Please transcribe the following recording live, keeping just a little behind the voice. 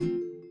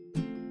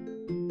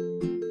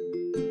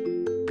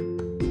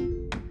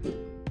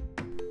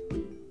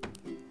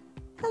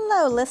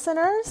Hello,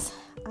 listeners.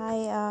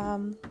 I,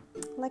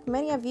 like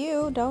many of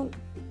you, don't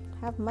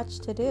have much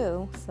to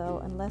do.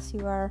 So unless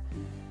you are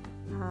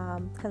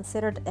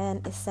considered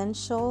an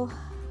essential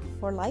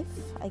for life,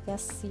 I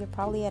guess you're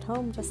probably at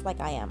home just like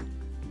I am,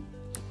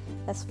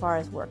 as far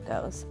as work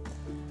goes.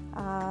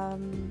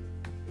 I'm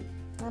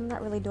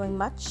not really doing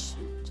much,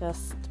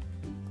 just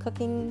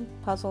cooking,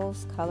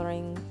 puzzles,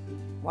 coloring,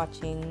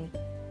 watching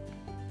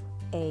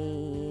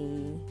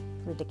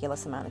a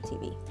ridiculous amount of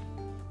TV.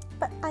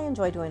 But I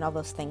enjoy doing all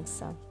those things,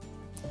 so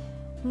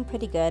I'm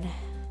pretty good.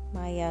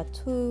 My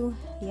two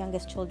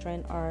youngest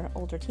children are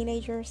older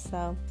teenagers,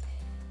 so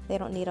they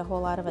don't need a whole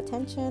lot of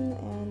attention,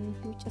 and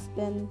we've just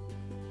been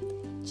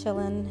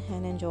chilling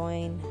and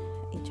enjoying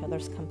each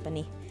other's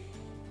company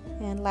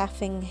and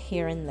laughing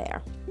here and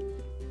there.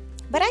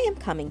 But I am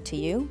coming to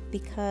you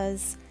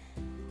because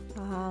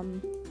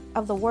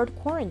of the word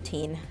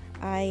quarantine.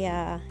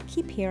 I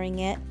keep hearing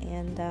it,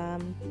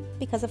 and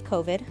because of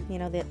COVID,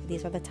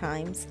 these are the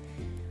times.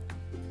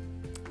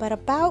 But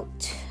about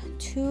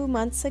 2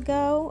 months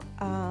ago,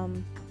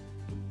 I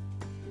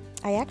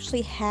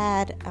actually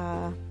had,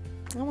 I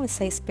want to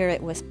say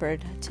Spirit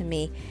whispered to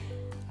me,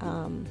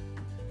 and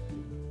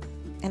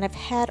I've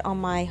had on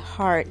my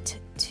heart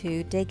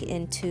to dig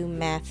into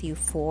Matthew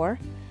 4,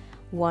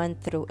 1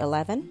 through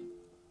 11.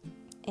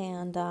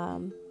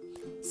 And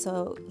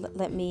so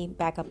let me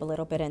back up a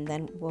little bit and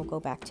then we'll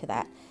go back to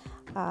that.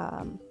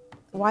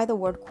 Why the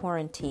word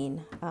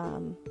quarantine?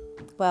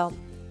 Well,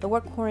 the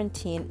word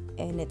quarantine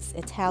in its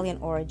Italian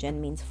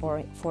origin means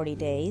 40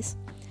 days.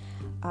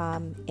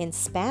 In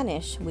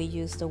Spanish, we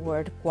use the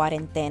word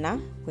cuarentena,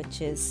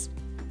 which is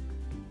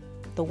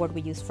the word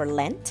we use for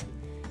Lent,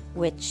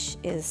 which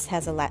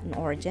has a Latin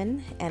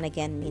origin and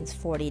again means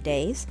 40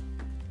 days.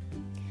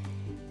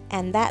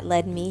 And that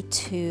led me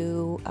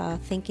to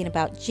thinking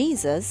about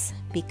Jesus,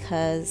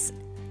 because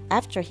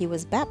after he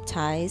was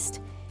baptized,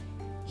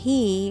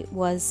 he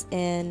was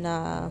in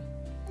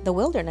the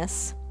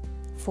wilderness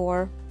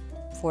for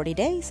 40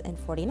 days and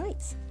 40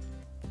 nights.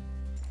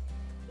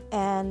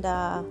 And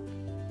I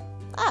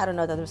don't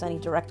know that there's any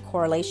direct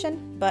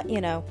correlation, but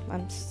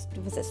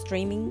was it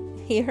streaming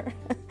here?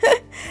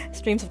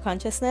 Streams of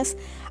consciousness.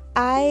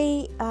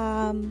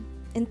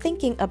 In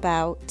thinking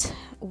about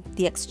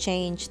the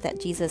exchange that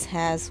Jesus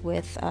has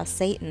with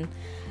Satan,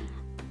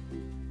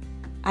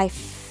 I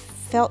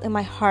felt in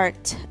my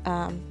heart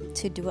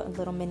to do a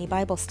little mini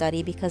Bible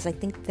study, because I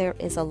think there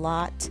is a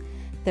lot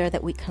there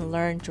that we can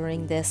learn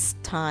during this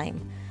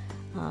time.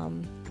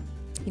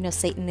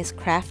 Satan is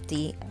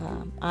crafty.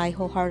 I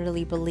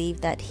wholeheartedly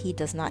believe that he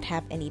does not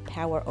have any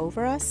power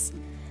over us,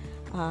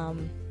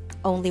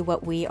 only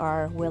what we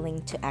are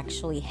willing to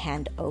actually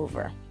hand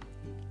over.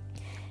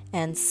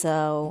 And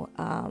so,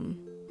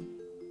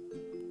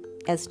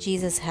 as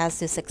Jesus has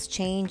this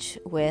exchange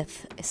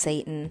with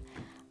Satan,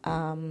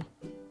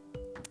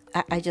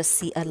 I just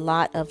see a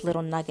lot of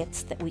little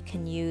nuggets that we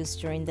can use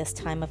during this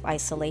time of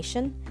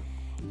isolation,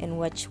 in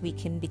which we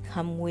can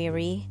become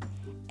weary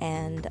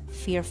and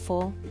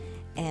fearful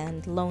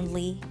and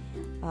lonely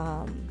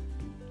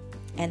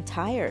and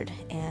tired.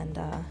 And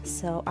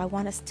so I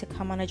want us to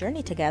come on a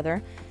journey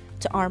together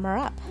to armor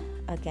up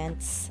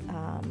against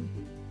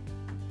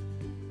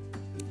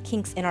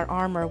kinks in our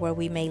armor, where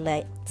we may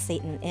let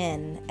Satan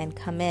in and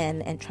come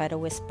in and try to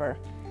whisper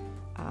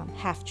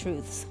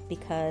half-truths,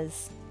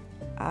 because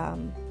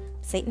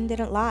Satan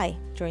didn't lie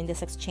during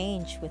this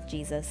exchange with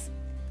Jesus.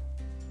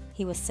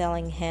 He was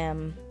selling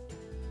him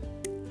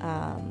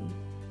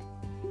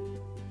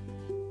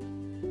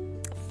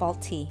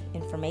faulty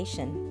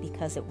information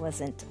because it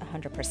wasn't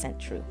 100%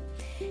 true.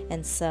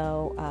 And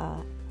so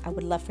I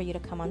would love for you to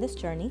come on this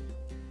journey.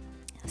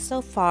 So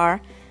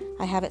far,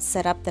 I have it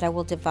set up that I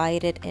will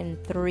divide it in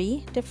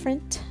 3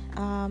 different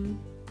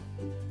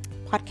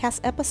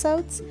podcast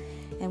episodes,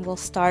 and we'll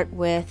start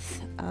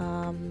with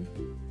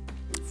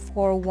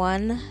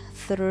 4:1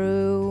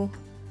 through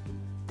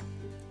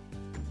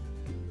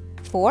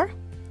 4,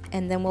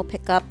 and then we'll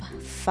pick up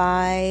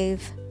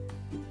 5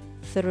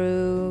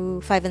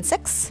 through 5 and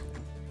 6.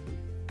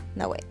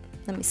 No, wait,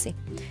 let me see.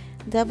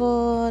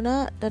 Devil,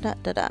 That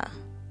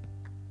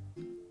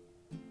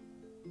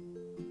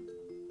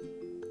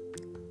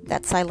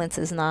silence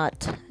is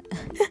not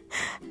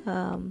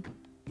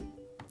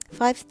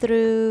 5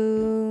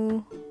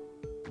 through,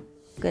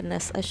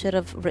 goodness, I should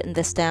have written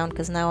this down,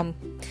 because now I'm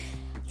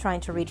trying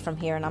to read from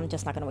here and I'm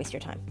just not going to waste your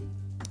time.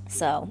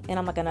 So, and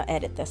I'm not going to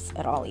edit this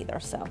at all either,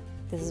 so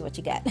this is what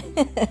you get.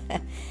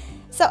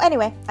 So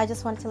anyway, I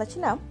just wanted to let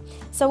you know.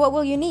 So what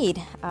will you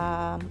need?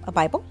 A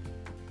Bible.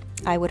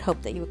 I would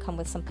hope that you would come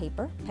with some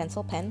paper,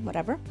 pencil, pen,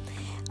 whatever.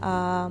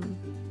 I'm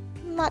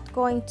not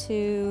going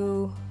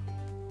to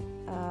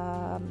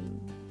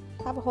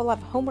have a whole lot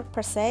of homework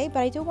per se, but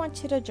I do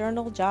want you to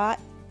journal,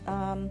 jot,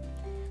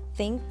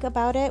 think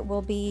about it.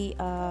 We'll be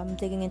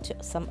digging into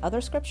some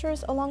other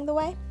scriptures along the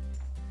way.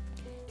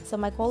 So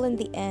my goal in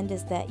the end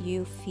is that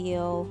you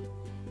feel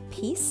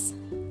peace,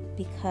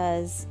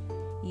 because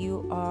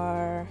you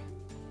are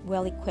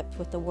well equipped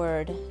with the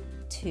word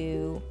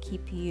to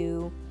keep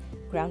you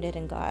grounded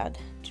in God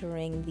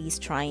during these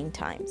trying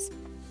times.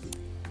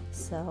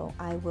 So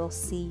I will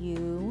see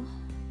you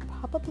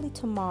probably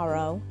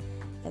tomorrow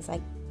as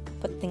I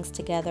put things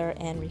together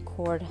and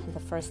record the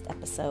first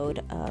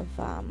episode of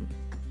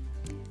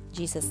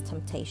Jesus'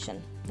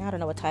 Temptation. I don't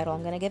know what title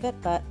I'm going to give it,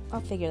 but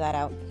I'll figure that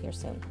out here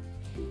soon.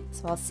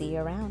 So I'll see you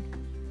around.